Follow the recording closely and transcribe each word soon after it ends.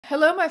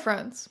Hello my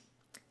friends!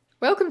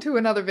 Welcome to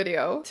another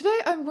video. Today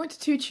I'm going to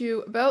teach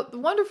you about the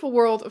wonderful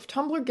world of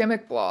Tumblr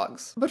gimmick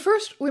blogs. But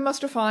first we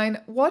must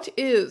define what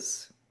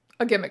is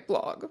a gimmick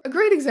blog. A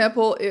great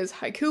example is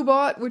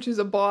HaikyBot, which is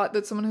a bot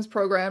that someone has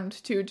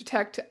programmed to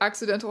detect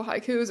accidental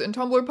haikus in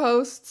Tumblr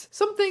posts.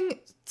 Something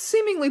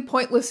seemingly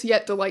pointless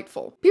yet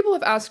delightful. People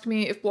have asked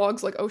me if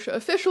blogs like OSHA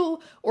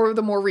Official, or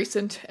the more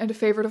recent and a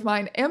favorite of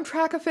mine,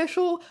 Amtrak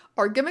Official,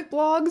 are gimmick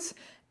blogs.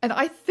 And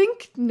I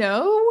think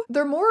no.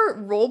 They're more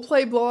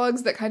roleplay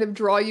blogs that kind of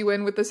draw you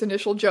in with this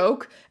initial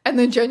joke and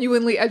then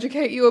genuinely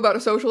educate you about a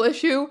social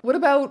issue. What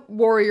about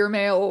Warrior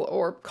Mail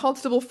or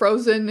Constable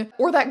Frozen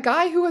or that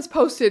guy who has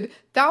posted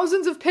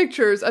thousands of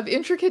pictures of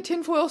intricate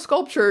tinfoil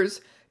sculptures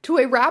to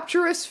a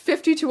rapturous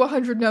 50 to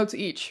 100 notes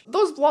each?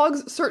 Those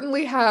blogs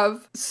certainly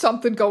have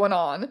something going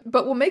on,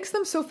 but what makes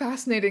them so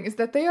fascinating is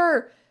that they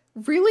are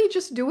really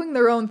just doing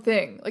their own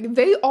thing. Like,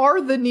 they are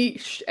the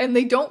niche, and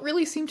they don't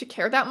really seem to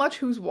care that much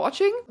who's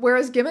watching,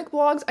 whereas gimmick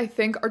blogs, I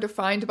think, are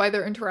defined by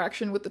their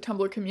interaction with the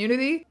Tumblr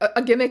community.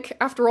 A gimmick,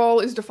 after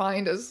all, is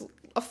defined as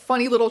a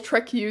funny little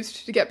trick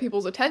used to get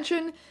people's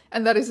attention,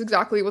 and that is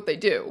exactly what they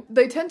do.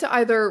 They tend to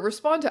either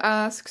respond to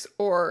asks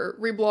or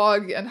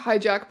reblog and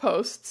hijack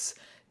posts,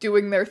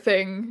 doing their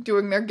thing,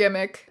 doing their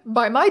gimmick.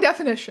 By my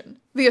definition,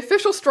 the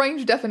official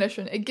strange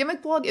definition, a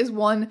gimmick blog is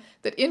one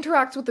that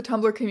interacts with the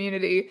Tumblr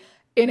community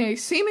in a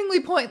seemingly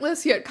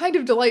pointless yet kind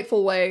of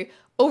delightful way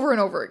over and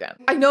over again.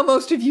 I know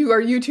most of you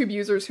are YouTube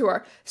users who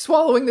are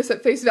swallowing this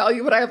at face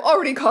value, but I have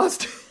already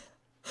caused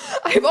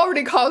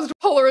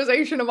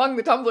polarization among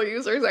the Tumblr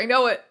users, I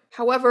know it.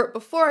 However,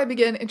 before I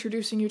begin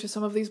introducing you to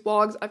some of these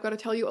blogs, I've got to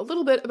tell you a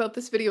little bit about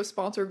this video's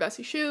sponsor,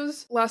 Vessi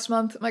Shoes. Last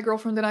month, my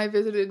girlfriend and I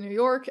visited New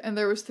York, and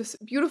there was this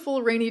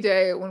beautiful rainy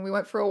day when we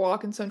went for a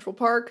walk in Central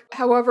Park.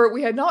 However,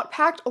 we had not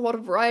packed a lot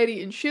of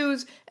variety in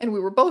shoes, and we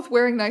were both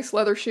wearing nice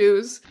leather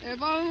shoes.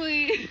 If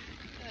only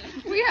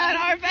we had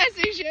our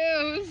Vessi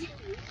shoes!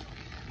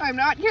 I'm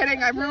not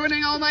kidding, I'm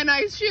ruining all my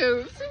nice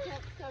shoes.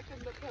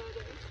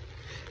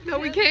 No,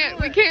 we can't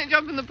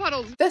jump in the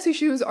puddles. Vessi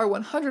shoes are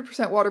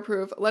 100%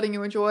 waterproof, letting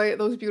you enjoy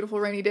those beautiful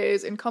rainy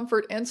days in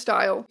comfort and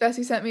style.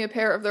 Vessi sent me a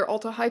pair of their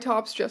Alta high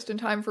tops just in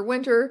time for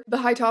winter. The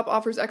high top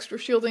offers extra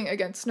shielding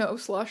against snow,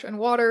 slush, and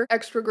water.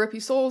 Extra grippy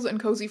soles and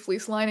cozy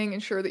fleece lining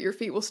ensure that your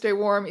feet will stay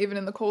warm even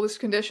in the coldest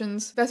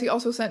conditions. Vessi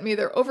also sent me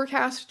their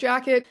Overcast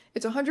jacket.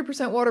 It's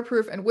 100%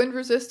 waterproof and wind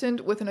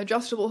resistant with an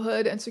adjustable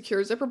hood and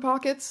secure zipper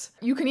pockets.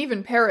 You can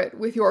even pair it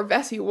with your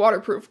Vessi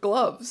waterproof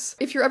gloves.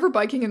 If you're ever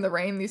biking in the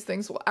rain, these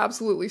things will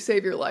absolutely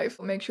save your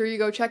life. Make sure you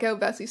go check out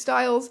Vessi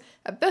Styles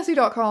at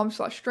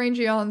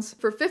vessi.com/strangeeons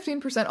for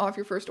 15% off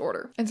your first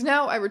order. And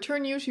now I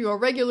return you to your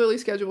regularly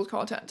scheduled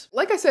content.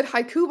 Like I said,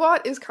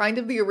 HaikyBot is kind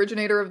of the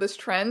originator of this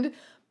trend,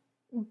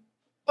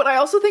 but I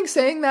also think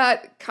saying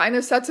that kind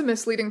of sets a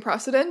misleading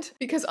precedent,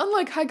 because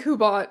unlike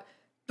HaikyBot,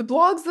 the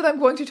blogs that I'm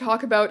going to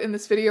talk about in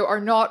this video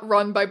are not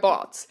run by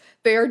bots.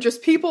 They are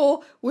just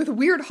people with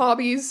weird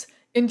hobbies,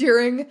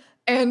 endearing,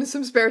 and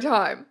some spare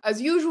time.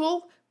 As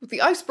usual, with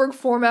the Iceberg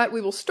format, we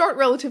will start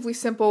relatively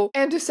simple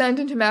and descend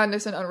into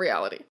madness and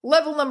unreality.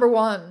 Level number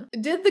 1.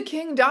 Did the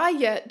king die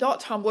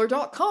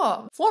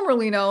yet.tumblr.com,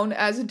 formerly known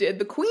as did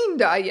the queen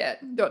die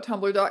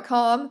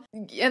yet.tumblr.com,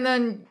 and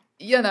then,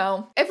 you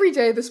know, every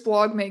day this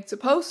blog makes a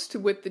post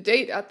with the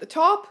date at the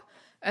top,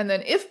 and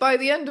then if by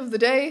the end of the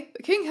day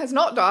the king has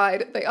not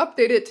died, they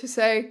update it to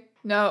say,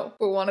 no,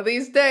 but one of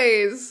these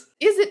days.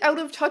 Is it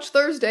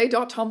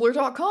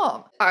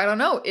outoftouchthursday.tumblr.com? I don't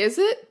know, is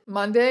it?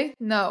 Monday?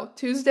 No.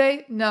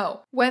 Tuesday?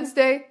 No.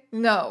 Wednesday?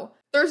 No.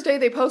 Thursday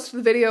they post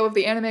the video of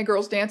the anime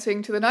girls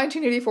dancing to the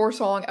 1984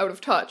 song Out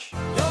of Touch.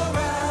 You're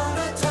out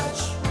of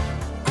touch.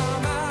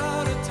 I'm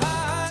out of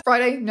touch.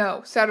 Friday?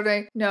 No.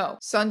 Saturday? No.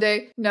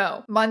 Sunday?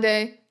 No.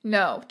 Monday?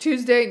 No.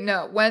 Tuesday?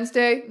 No.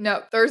 Wednesday?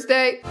 No.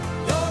 Thursday?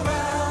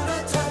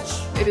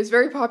 It is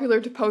very popular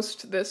to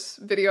post this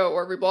video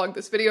or reblog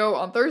this video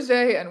on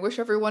Thursday and wish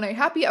everyone a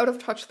happy Out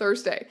of Touch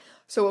Thursday.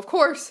 So of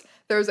course,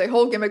 there's a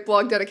whole gimmick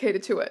blog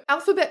dedicated to it.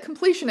 Alphabet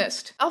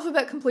Completionist.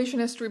 Alphabet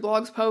Completionist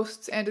reblogs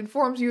posts and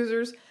informs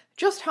users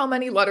just how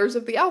many letters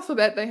of the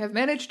alphabet they have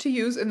managed to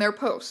use in their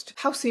post.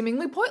 How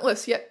seemingly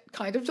pointless, yet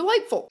kind of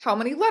delightful. How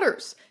many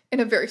letters? In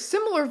a very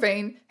similar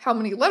vein,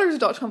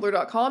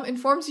 howmanyletters.tumblr.com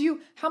informs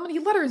you how many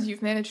letters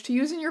you've managed to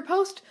use in your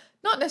post,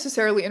 not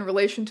necessarily in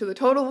relation to the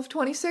total of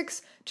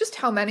 26, just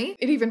how many.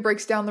 It even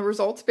breaks down the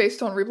results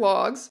based on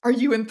reblogs. Are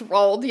you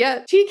enthralled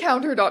yet?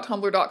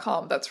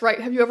 tcounter.tumblr.com. That's right,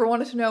 have you ever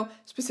wanted to know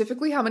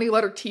specifically how many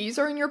letter T's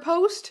are in your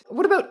post?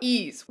 What about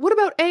E's? What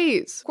about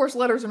A's? Of course,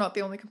 letters are not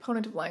the only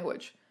component of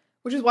language,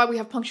 which is why we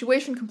have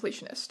punctuation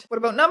completionist. What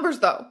about numbers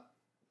though?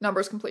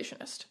 Numbers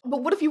completionist.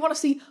 But what if you want to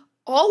see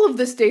all of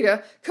this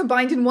data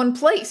combined in one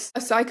place? A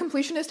psi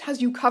completionist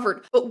has you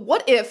covered. But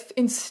what if,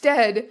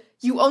 instead,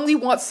 you only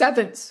want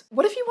sevens?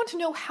 What if you want to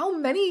know how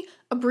many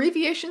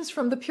abbreviations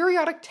from the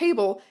periodic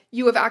table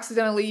you have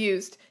accidentally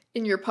used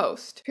in your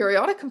post.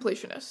 Periodic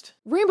completionist.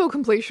 Rainbow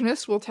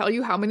completionist will tell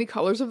you how many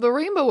colors of the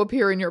rainbow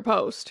appear in your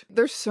post.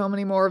 There's so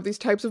many more of these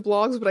types of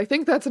blogs, but I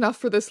think that's enough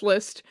for this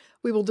list.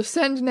 We will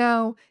descend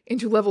now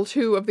into level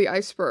 2 of the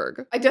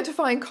iceberg.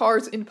 Identifying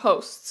cars in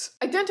posts.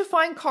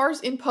 Identifying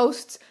cars in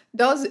posts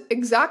does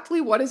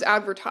exactly what is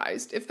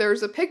advertised. If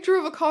there's a picture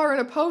of a car in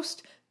a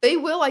post, they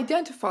will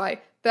identify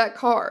that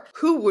car.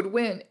 Who would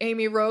win?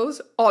 Amy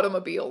Rose,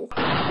 automobile.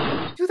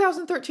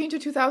 2013 to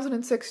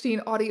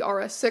 2016 Audi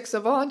RS6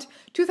 Avant,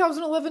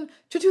 2011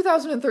 to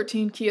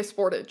 2013 Kia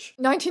Sportage,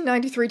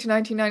 1993 to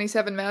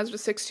 1997 Mazda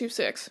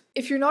 626.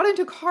 If you're not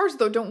into cars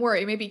though, don't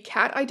worry, maybe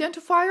cat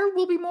identifier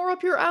will be more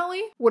up your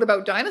alley? What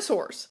about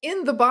dinosaurs?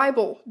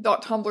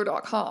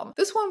 inthebible.tumblr.com.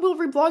 This one will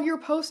reblog your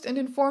post and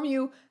inform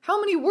you how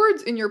many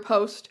words in your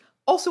post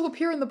also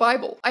appear in the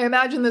Bible. I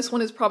imagine this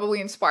one is probably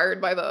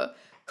inspired by the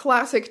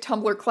classic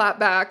Tumblr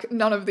clapback,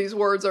 none of these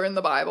words are in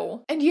the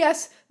Bible. And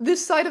yes,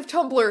 this side of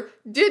Tumblr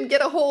did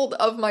get a hold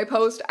of my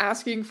post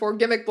asking for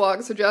gimmick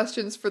blog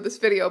suggestions for this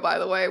video, by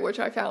the way, which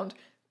I found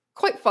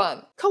quite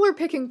fun. Color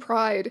picking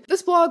pride.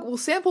 This blog will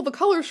sample the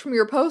colors from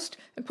your post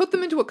and put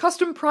them into a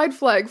custom pride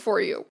flag for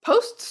you.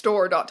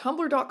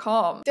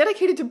 Poststore.tumblr.com.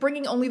 Dedicated to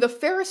bringing only the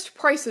fairest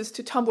prices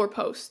to Tumblr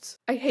posts.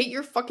 I hate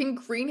your fucking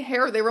green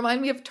hair. They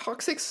remind me of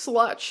toxic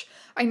sludge.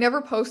 I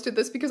never posted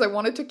this because I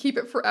wanted to keep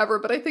it forever,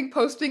 but I think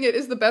posting it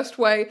is the best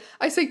way.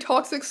 I say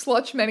toxic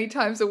sludge many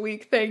times a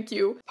week, thank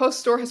you. Post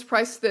Store has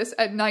priced this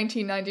at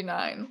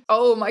 $19.99.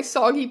 Oh, my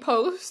soggy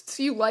posts,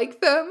 you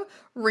like them?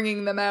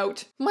 Wringing them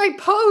out. My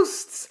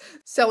posts!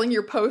 Selling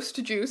your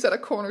post juice at a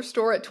corner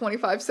store at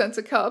 25 cents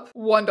a cup.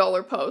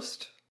 $1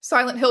 post.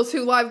 Silent Hill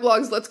 2 live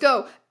blogs, let's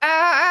go.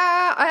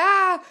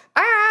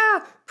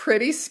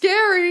 Pretty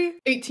scary.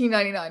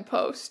 $18.99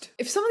 post.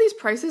 If some of these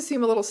prices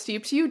seem a little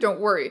steep to you,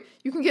 don't worry.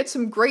 You can get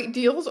some great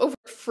deals over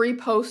at Free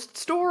Post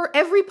Store.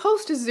 Every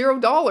post is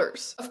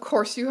 $0. Of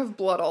course you have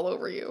blood all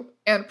over you.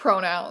 And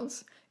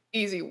pronouns.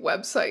 Easy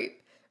website.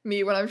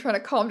 Me when I'm trying to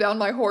calm down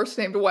my horse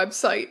named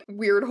Website.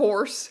 Weird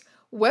horse.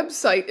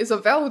 Website is a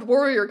valid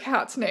warrior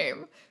cat's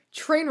name.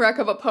 Trainwreck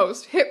of a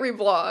post. Hit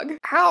reblog.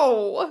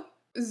 Ow!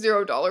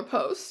 $0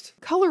 post.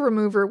 Color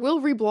remover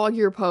will reblog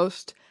your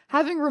post,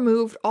 having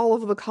removed all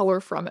of the color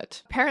from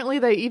it. Apparently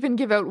they even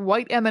give out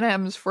white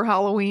M&Ms for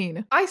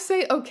Halloween. I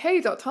say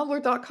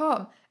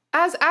okay.tumblr.com.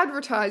 As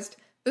advertised,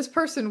 this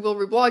person will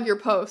reblog your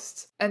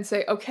posts and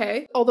say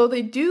okay, although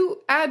they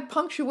do add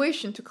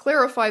punctuation to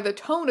clarify the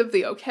tone of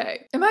the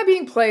okay. Am I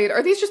being played?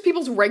 Are these just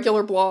people's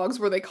regular blogs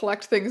where they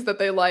collect things that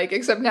they like,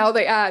 except now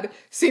they add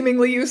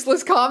seemingly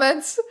useless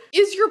comments?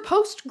 Is your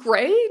post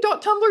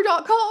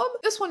gray.tumblr.com?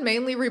 This one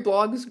mainly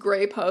reblogs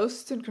gray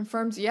posts and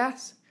confirms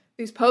yes,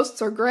 these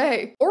posts are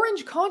gray.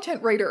 Orange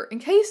Content Rater, in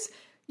case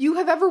you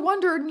have ever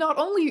wondered not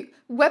only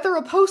whether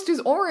a post is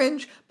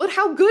orange, but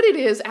how good it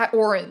is at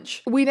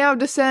orange. We now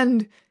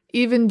descend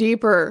even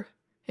deeper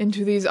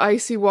into these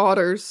icy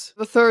waters,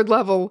 the third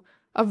level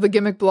of the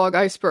gimmick blog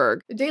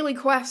iceberg. Daily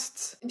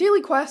quests.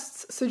 Daily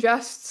quests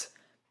suggests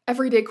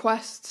everyday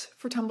quests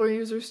for Tumblr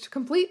users to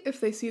complete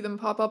if they see them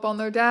pop up on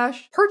their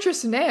dash.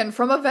 Purchase Nan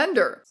from a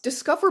vendor.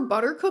 Discover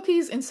butter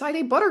cookies inside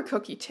a butter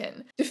cookie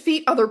tin.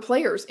 Defeat other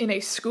players in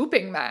a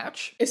scooping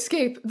match.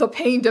 Escape the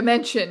pain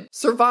dimension.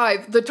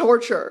 Survive the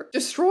torture.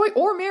 Destroy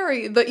or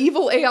marry the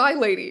evil AI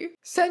lady.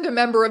 Send a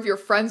member of your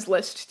friends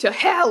list to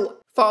hell.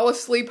 Fall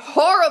asleep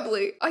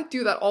horribly. I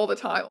do that all the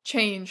time.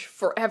 Change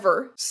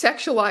forever.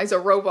 Sexualize a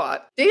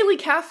robot.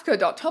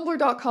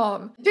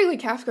 DailyKafka.tumblr.com.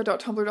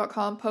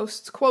 DailyKafka.tumblr.com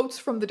posts quotes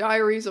from the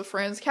diaries of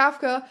Franz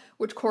Kafka,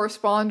 which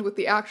correspond with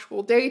the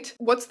actual date.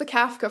 What's the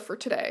Kafka for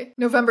today?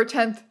 November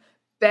 10th.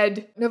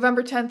 Bed.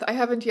 November 10th, I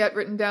haven't yet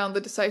written down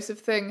the decisive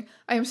thing.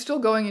 I am still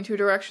going in 2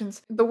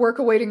 directions. The work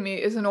awaiting me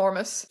is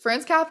enormous.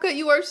 Franz Kafka,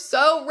 you are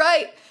so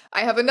right!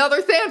 I have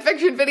another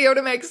fanfiction video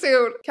to make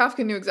soon!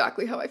 Kafka knew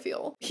exactly how I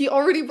feel. He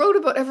already wrote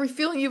about every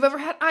feeling you've ever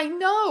had. I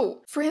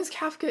know! Franz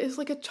Kafka is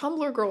like a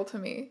Tumblr girl to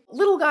me.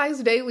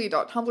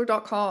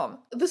 LittleGuysDaily.tumblr.com.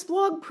 This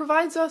blog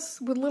provides us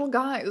with little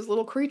guys,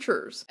 little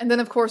creatures. And then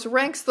of course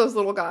ranks those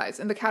little guys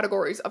in the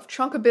categories of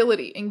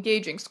chunkability,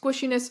 engaging,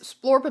 squishiness,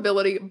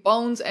 splorpability,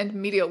 bones, and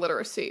media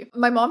literacy.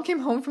 My mom came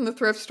home from the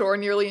thrift store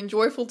nearly in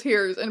joyful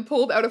tears and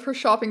pulled out of her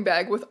shopping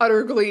bag with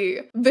utter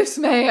glee. This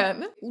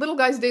man! Little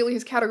Guys Daily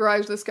has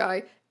categorized this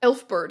guy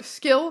Elfbird,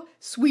 skill,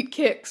 sweet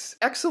kicks,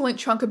 excellent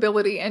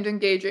chunkability and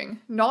engaging.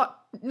 Not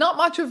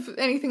much of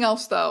anything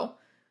else though.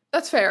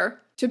 That's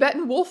fair.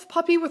 Tibetan wolf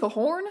puppy with a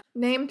horn?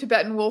 Name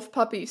Tibetan wolf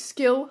puppy,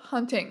 skill,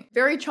 hunting.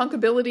 Very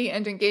chunkability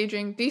and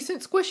engaging,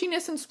 decent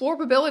squishiness and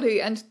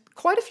splorpability, and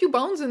quite a few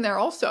bones in there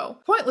also.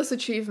 Pointless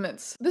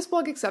achievements. This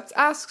blog accepts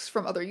asks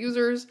from other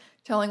users,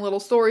 telling little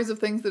stories of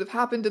things that have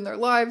happened in their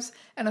lives,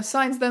 and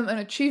assigns them an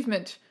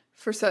achievement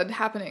for said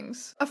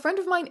happenings. A friend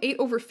of mine ate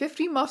over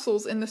 50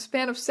 mussels in the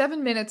span of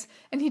 7 minutes,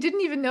 and he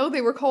didn't even know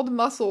they were called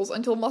mussels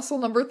until mussel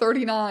number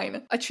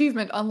 39.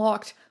 Achievement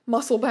unlocked.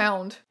 muscle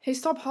bound. Hey,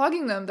 stop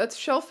hogging them, that's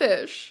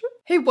shellfish.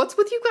 Hey, what's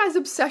with you guys'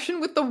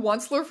 obsession with the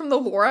Onceler from the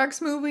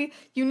Lorax movie?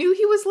 You knew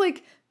he was,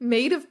 like,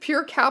 made of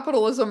pure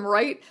capitalism,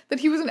 right? That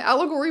he was an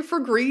allegory for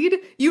greed?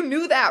 You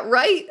knew that,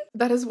 right?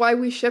 That is why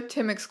we shipped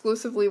him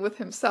exclusively with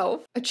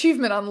himself.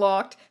 Achievement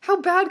unlocked.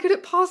 How bad could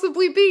it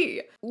possibly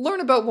be?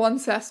 Learn about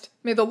Oncest.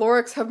 May the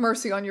Lorax have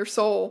mercy on your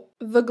soul.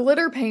 The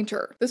Glitter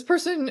Painter. This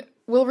person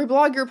will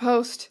reblog your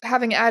post,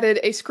 having added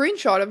a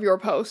screenshot of your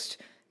post,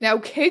 now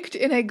caked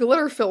in a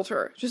glitter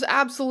filter. Just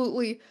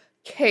absolutely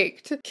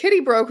caked.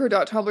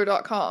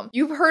 Kittybroker.tumblr.com.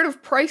 You've heard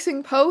of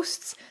pricing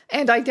posts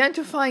and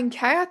identifying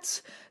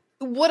cats?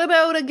 What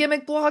about a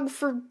gimmick blog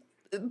for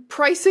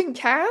pricing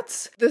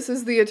cats? This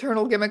is the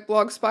eternal gimmick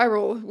blog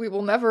spiral. We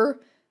will never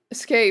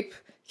escape.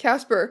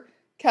 Casper,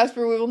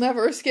 we will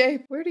never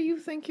escape. Where do you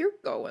think you're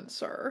going,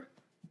 sir?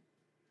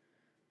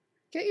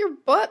 Get your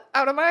butt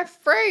out of my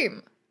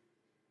frame.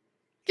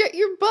 Get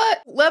your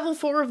butt! Level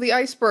 4 of the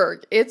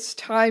Iceberg. It's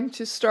time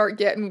to start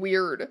getting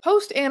weird.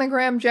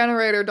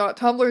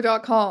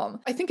 Postanagramgenerator.tumblr.com.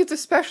 I think it's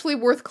especially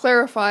worth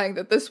clarifying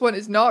that this one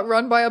is not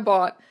run by a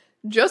bot.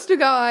 Just a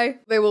guy.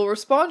 They will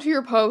respond to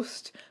your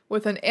post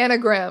with an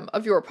anagram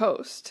of your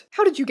post.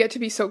 How did you get to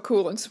be so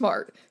cool and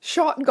smart?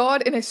 Shot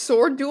God in a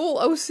sword duel,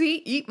 OC?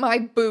 Eat my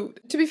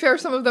boot. To be fair,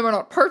 some of them are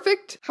not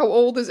perfect. How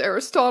old is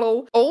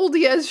Aristotle? Old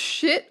as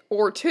shit,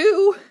 or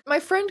two. My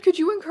friend, could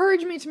you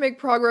encourage me to make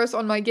progress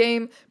on my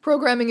game?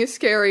 Programming is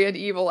scary and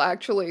evil,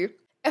 actually.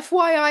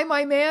 FYI,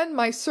 my man,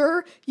 my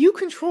sir, you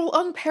control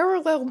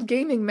unparalleled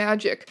gaming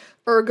magic.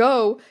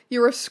 Ergo,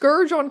 you're a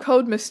scourge on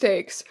code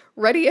mistakes.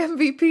 Ready,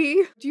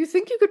 MVP? Do you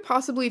think you could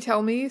possibly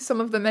tell me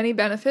some of the many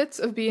benefits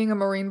of being a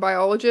marine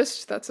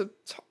biologist? That's a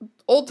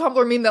old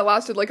Tumblr meme that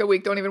lasted like a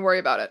week, don't even worry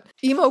about it.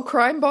 Emo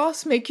crime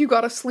boss, make you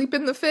gotta sleep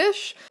in the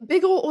fish?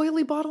 Big ol'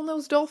 oily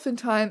bottlenose dolphin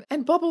time,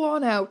 and bubble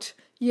on out.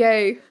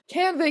 Yay.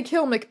 Can they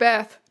kill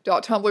Macbeth?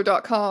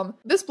 .tumblr.com.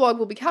 This blog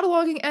will be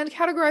cataloging and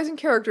categorizing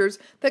characters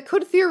that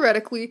could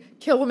theoretically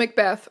kill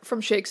Macbeth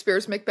from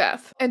Shakespeare's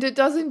Macbeth. And it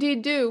does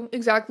indeed do,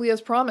 exactly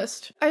as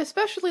promised. I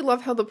especially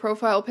love how the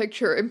profile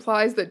picture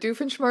implies that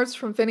Doofenshmirtz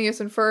from Phineas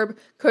and Ferb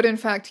could in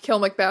fact kill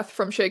Macbeth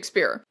from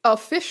Shakespeare.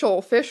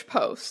 Official fish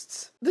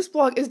posts. This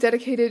blog is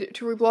dedicated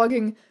to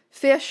reblogging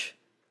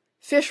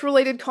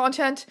fish-related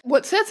content.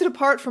 What sets it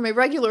apart from a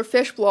regular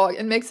fish blog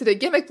and makes it a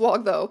gimmick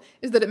blog, though,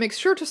 is that it makes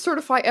sure to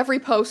certify every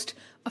post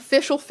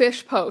official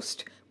fish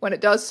post when it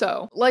does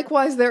so.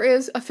 Likewise, there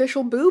is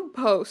official boob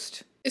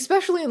post.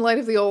 Especially in light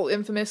of the old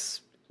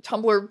infamous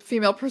Tumblr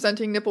female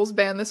presenting nipples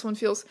ban, this one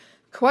feels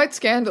quite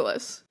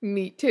scandalous.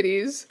 Meat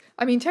titties.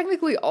 I mean,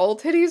 technically all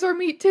titties are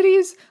meat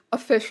titties.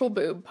 Official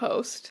boob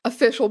post.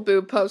 Official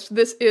boob post.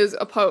 This is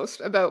a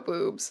post about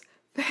boobs.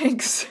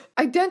 Thanks.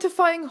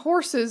 Identifying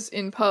horses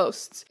in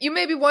posts. You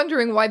may be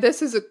wondering why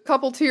this is a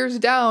couple tiers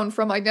down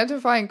from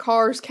identifying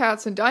cars,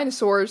 cats, and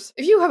dinosaurs.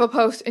 If you have a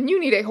post and you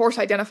need a horse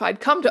identified,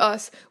 come to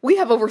us. We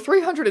have over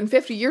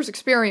 350 years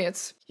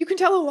experience. You can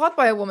tell a lot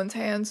by a woman's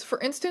hands. For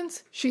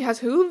instance, she has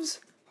hooves.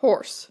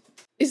 Horse.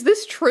 Is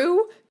this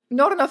true?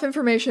 Not enough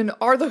information.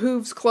 Are the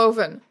hooves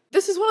cloven?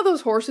 This is one of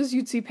those horses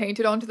you'd see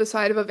painted onto the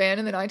side of a van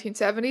in the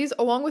 1970s,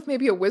 along with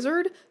maybe a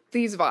wizard.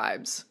 These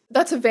vibes.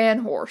 That's a van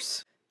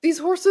horse. These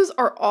horses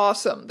are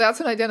awesome. That's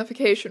an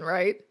identification,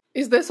 right?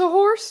 Is this a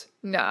horse?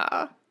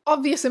 Nah.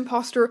 Obvious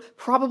imposter,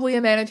 probably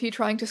a manatee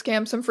trying to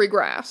scam some free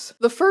grass.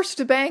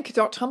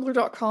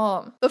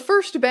 Thefirstbank.tumblr.com. The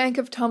First Bank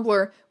of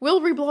Tumblr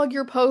will reblog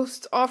your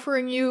posts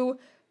offering you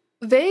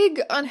vague,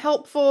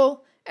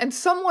 unhelpful, and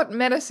somewhat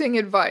menacing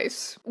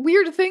advice.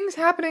 Weird things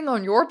happening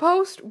on your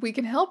post? We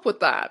can help with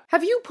that.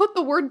 Have you put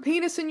the word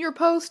penis in your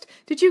post?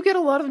 Did you get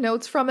a lot of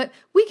notes from it?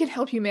 We can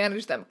help you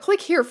manage them.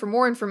 Click here for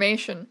more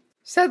information.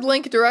 Said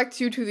link directs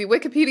you to the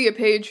Wikipedia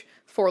page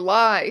for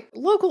lie.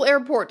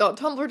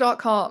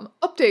 Localairport.tumblr.com.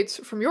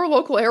 Updates from your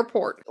local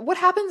airport. What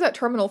happens at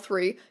Terminal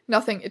 3?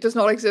 Nothing. It does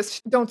not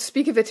exist. Don't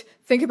speak of it,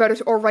 think about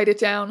it, or write it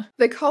down.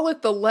 They call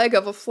it the leg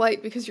of a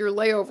flight because your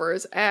layover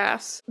is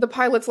ass. The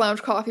pilot's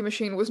lounge coffee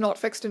machine was not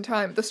fixed in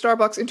time. The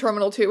Starbucks in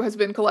Terminal 2 has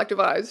been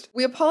collectivized.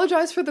 We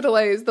apologize for the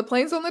delays. The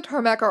planes on the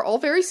tarmac are all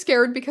very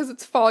scared because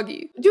it's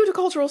foggy. Due to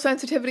cultural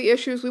sensitivity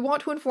issues, we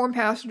want to inform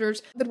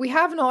passengers that we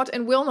have not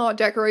and will not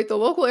decorate the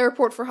local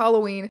airport for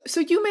Halloween, so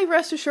you may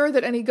rest assured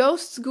that any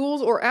ghosts,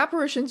 ghouls, or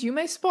apparitions you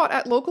may spot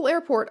at local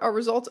airport are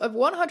results of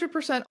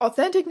 100%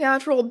 authentic,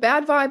 natural,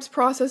 bad vibes,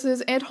 processes,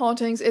 and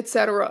hauntings,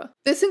 etc.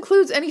 This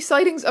includes any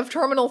sightings of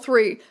Terminal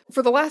 3.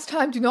 For the last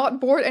time, do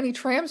not board any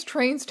trams,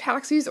 trains,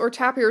 taxis, or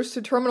tapirs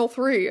to Terminal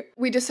 3.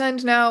 We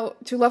descend now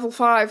to level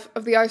 5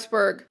 of the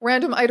Iceberg.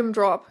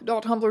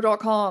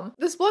 Randomitemdrop.tumblr.com.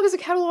 This blog is a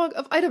catalog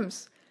of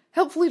items.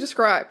 Helpfully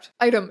described.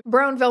 Item,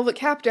 brown velvet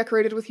cap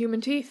decorated with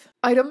human teeth.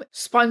 Item,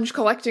 sponge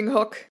collecting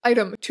hook.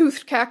 Item,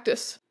 toothed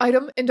cactus.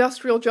 Item,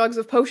 industrial jugs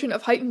of potion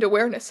of heightened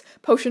awareness,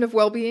 potion of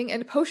well-being,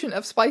 and potion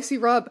of spicy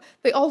rub.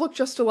 They all look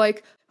just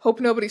alike. Hope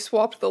nobody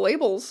swapped the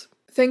labels.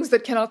 Things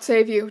that cannot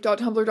save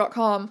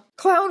you.tumblr.com.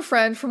 Clown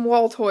friend from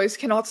Wall Toys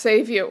cannot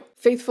save you.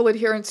 Faithful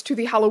adherence to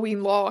the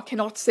Halloween law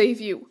cannot save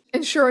you.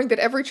 Ensuring that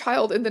every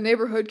child in the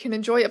neighborhood can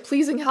enjoy a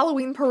pleasing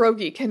Halloween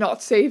pierogi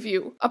cannot save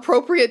you.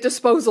 Appropriate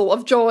disposal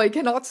of joy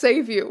cannot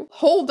save you.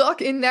 Whole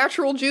duck in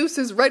natural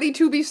juices ready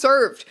to be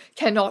served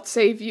cannot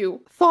save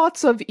you.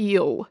 Thoughts of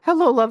eel.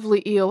 Hello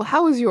lovely eel,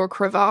 how is your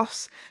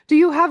crevasse? Do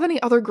you have any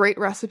other great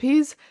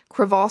recipes?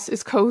 Crevasse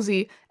is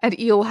cozy, and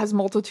eel has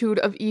multitude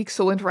of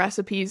excellent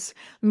recipes.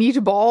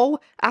 Meatball?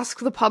 Ask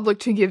the public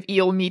to give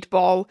eel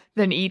meatball,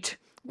 then eat.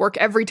 Work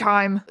every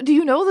time. Do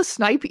you know the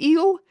snipe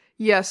eel?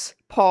 Yes,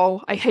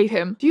 Paul, I hate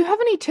him. Do you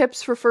have any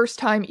tips for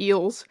first-time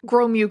eels?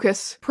 Grow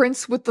mucus.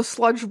 Prince with the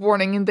sludge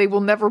warning and they will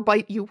never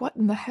bite you. What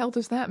in the hell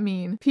does that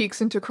mean?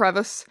 Peeks into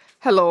crevice.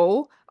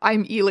 Hello?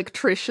 I'm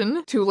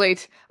electrician. Too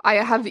late. I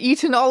have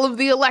eaten all of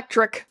the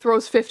electric.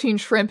 Throws 15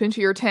 shrimp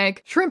into your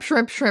tank. Shrimp,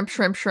 shrimp, shrimp,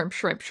 shrimp, shrimp,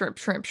 shrimp, shrimp,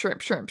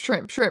 shrimp, shrimp, shrimp,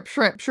 shrimp, shrimp,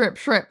 shrimp, shrimp,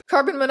 shrimp.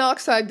 Carbon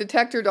monoxide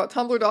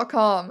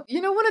detector.tumblr.com.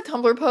 You know when a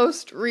Tumblr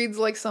post reads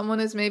like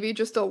someone is maybe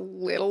just a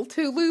little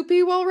too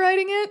loopy while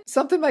writing it?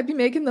 Something might be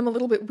making them a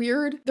little bit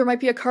weird. There might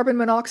be a carbon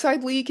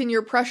monoxide leak in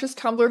your precious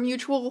Tumblr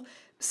mutual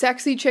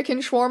sexy chicken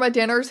shawarma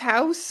dinner's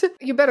house?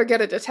 You better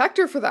get a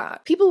detector for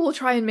that. People will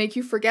try and make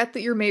you forget that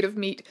you're made of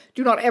meat.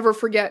 Do not ever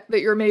forget that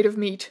you're made of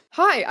meat.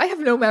 Hi, I have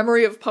no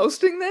memory of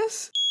posting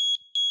this.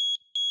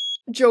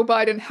 Joe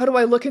Biden, how do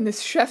I look in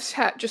this chef's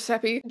hat,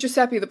 Giuseppe?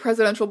 Giuseppe, the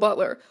presidential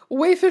butler.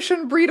 Wayfish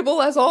and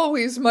breedable as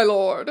always, my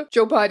lord.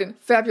 Joe Biden,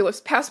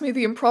 fabulous. Pass me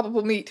the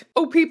improbable meat.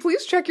 OP,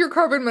 please check your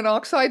carbon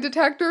monoxide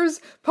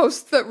detectors.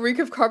 Posts that reek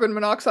of carbon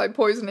monoxide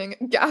poisoning.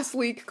 Gas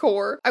leak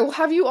core. I will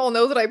have you all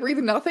know that I breathe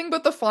nothing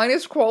but the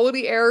finest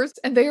quality airs,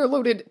 and they are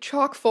loaded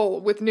chock full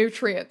with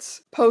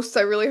nutrients. Posts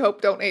I really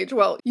hope don't age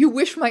well. You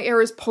wish my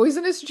air is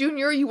poisonous,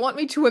 Junior? You want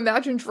me to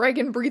imagine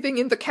dragon breathing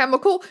in the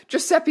chemical?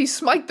 Giuseppe,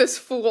 smite this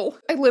fool.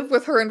 I live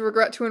with her and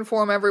regret to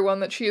inform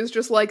everyone that she is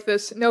just like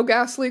this. No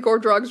gas leak or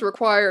drugs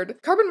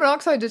required. Carbon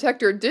monoxide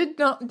detector did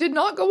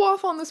not go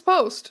off on this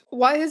post.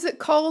 Why is it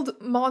called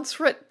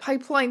Montserrat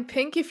Pipeline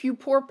Pink if you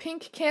pour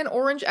pink can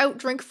orange out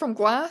drink from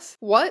glass?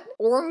 What?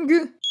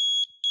 Orng?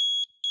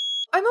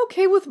 I'm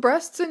okay with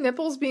breasts and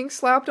nipples being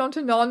slapped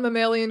onto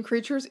non-mammalian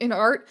creatures in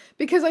art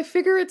because I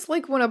figure it's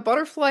like when a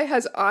butterfly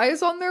has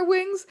eyes on their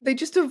wings. They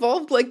just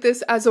evolved like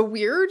this as a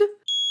weird.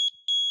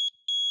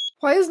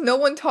 Why is no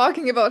one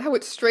talking about how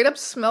it straight up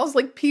smells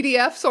like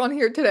PDFs on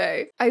here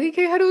today?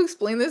 IDK had to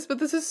explain this, but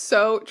this is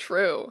so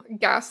true.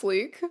 Gas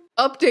leak.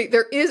 Update,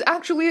 there is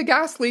actually a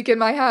gas leak in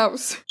my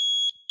house.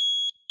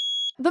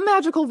 The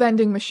magical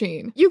vending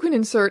machine. You can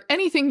insert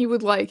anything you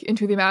would like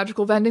into the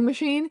magical vending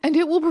machine, and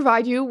it will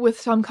provide you with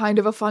some kind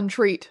of a fun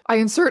treat. I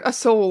insert a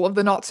soul of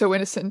the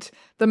not-so-innocent.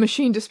 The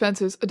machine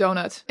dispenses a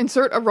donut.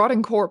 Insert a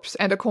rotting corpse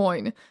and a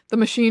coin. The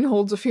machine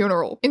holds a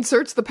funeral.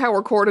 Inserts the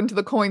power cord into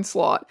the coin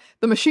slot.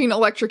 The machine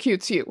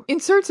electrocutes you.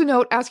 Inserts a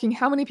note asking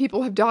how many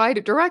people have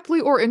died directly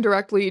or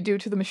indirectly due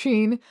to the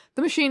machine.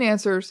 The machine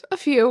answers, a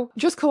few.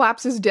 Just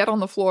collapses dead on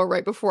the floor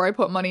right before I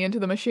put money into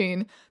the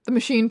machine. The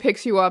machine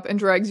picks you up and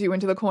drags you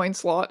into the coin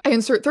slot. I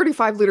insert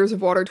 35 liters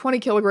of water, 20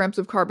 kilograms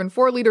of carbon,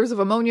 4 liters of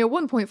ammonia,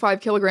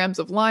 1.5 kilograms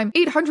of lime,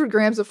 800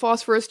 grams of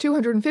phosphorus,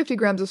 250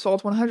 grams of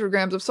salt, 100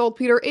 grams of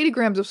saltpeter, 80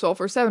 grams of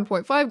sulfur,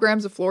 7.5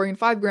 grams of fluorine,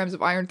 5 grams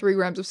of iron, 3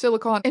 grams of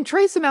silicon, and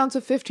trace amounts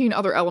of 15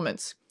 other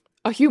elements.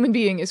 A human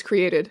being is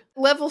created.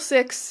 Level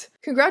 6.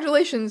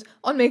 Congratulations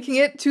on making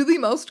it to the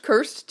most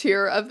cursed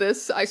tier of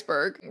this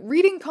iceberg.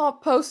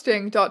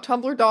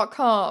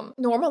 Readingcompposting.tumblr.com.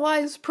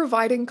 Normalize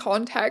providing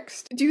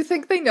context. Do you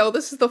think they know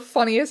this is the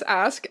funniest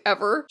ask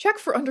ever? Check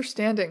for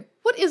understanding.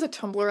 What is a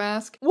Tumblr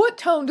ask? What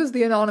tone does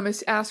the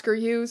anonymous asker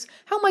use?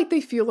 How might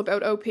they feel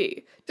about OP?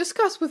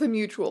 Discuss with a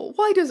mutual.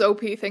 Why does OP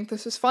think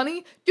this is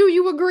funny? Do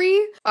you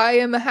agree? I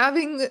am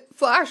having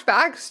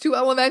flashbacks to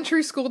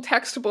elementary school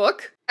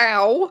textbook.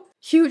 Ow.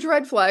 Huge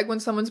red flag when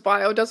someone's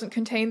bio doesn't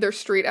contain their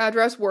street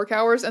address, work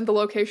hours, and the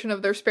location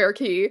of their spare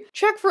key.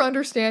 Check for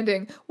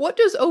understanding. What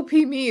does OP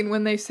mean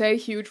when they say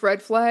huge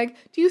red flag?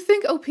 Do you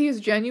think OP is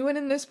genuine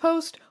in this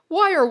post?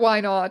 Why or why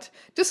not?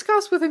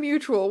 Discuss with a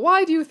mutual.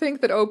 Why do you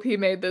think that OP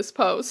made this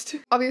post?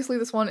 Obviously,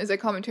 this one is a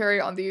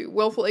commentary on the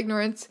willful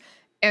ignorance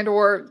and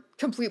or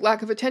complete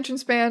lack of attention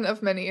span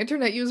of many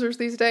internet users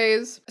these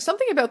days.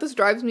 Something about this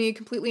drives me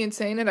completely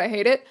insane and I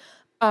hate it.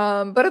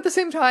 But at the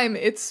same time,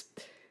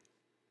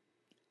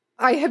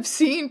 I have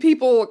seen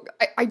people,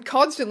 I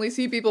constantly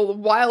see people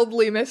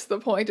wildly miss the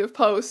point of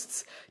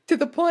posts to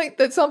the point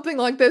that something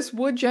like this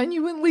would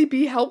genuinely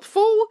be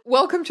helpful.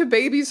 Welcome to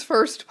baby's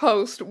first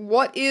post.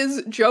 What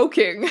is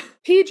joking?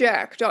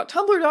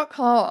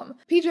 pjack.tumblr.com.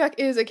 Pjack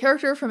is a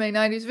character from a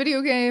 90s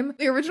video game.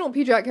 The original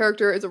Pjack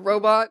character is a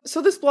robot.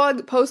 So this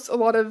blog posts a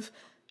lot of,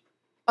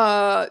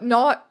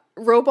 not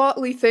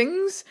robotly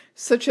things,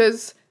 such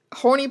as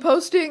horny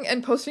posting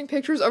and posting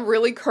pictures of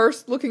really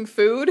cursed looking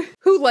food.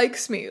 Who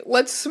likes me?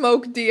 Let's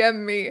smoke,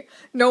 DM me.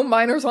 No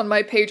minors on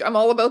my page. I'm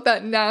all about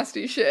that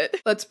nasty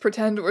shit. Let's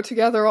pretend we're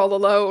together all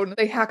alone.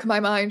 They hack my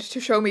mind to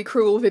show me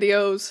cruel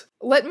videos.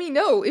 Let me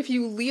know if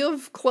you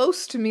live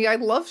close to me. I'd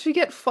love to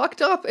get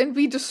fucked up and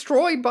be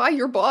destroyed by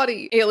your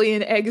body.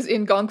 Alien eggs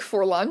in gunk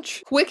for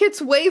lunch.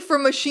 Quickest way for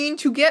machine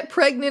to get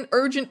pregnant.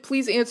 Urgent,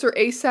 please answer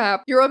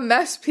ASAP. You're a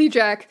mess,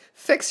 P-Jack.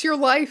 Fix your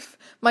life.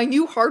 My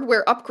new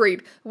hardware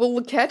upgrade will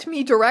let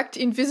me direct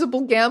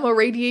invisible gamma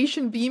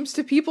radiation beams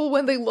to people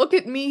when they look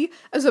at me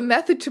as a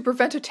method to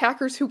prevent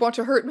attackers who want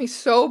to hurt me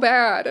so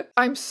bad.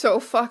 I'm so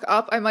fuck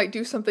up, I might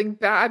do something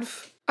bad.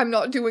 I'm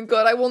not doing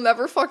good. I will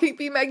never fucking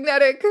be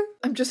magnetic.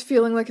 I'm just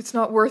feeling like it's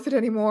not worth it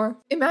anymore.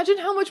 Imagine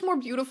how much more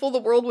beautiful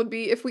the world would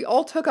be if we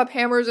all took up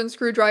hammers and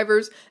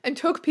screwdrivers and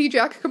took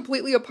P-Jack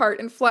completely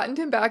apart and flattened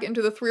him back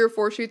into the 3 or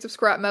 4 sheets of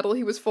scrap metal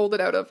he was folded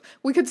out of.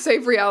 We could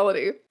save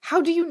reality. How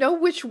do you know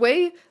which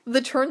way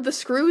to turn the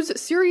screws?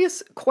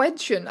 Serious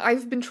question.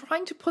 I've been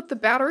trying to put the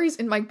batteries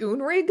in my goon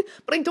rig,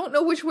 but I don't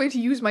know which way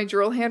to use my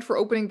drill hand for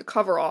opening the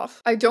cover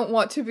off. I don't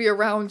want to be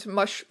around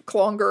much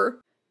longer.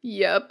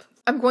 Yep.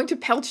 I'm going to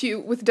pelt you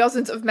with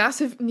dozens of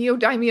massive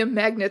neodymium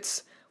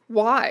magnets.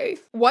 Why?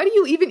 Why do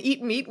you even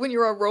eat meat when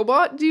you're a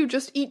robot? Do you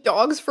just eat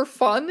dogs for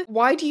fun?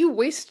 Why do you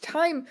waste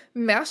time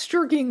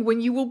masturbating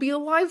when you will be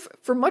alive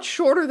for much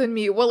shorter than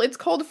me? Well, it's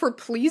called for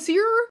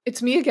pleasier?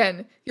 It's me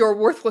again, your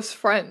worthless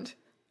friend.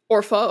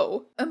 Or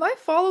foe. Am I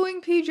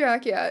following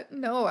P-Jack yet?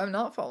 No, I'm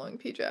not following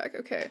P-Jack.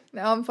 Okay,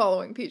 now I'm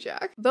following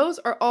P-Jack. Those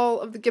are all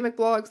of the gimmick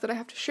blogs that I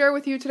have to share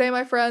with you today,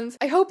 my friends.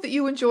 I hope that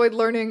you enjoyed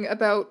learning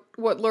about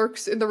what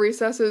lurks in the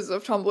recesses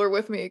of Tumblr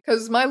with me,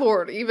 because my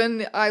lord,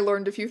 even I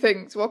learned a few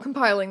things while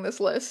compiling this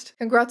list.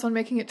 Congrats on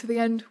making it to the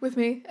end with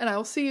me, and I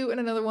will see you in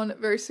another one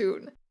very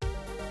soon.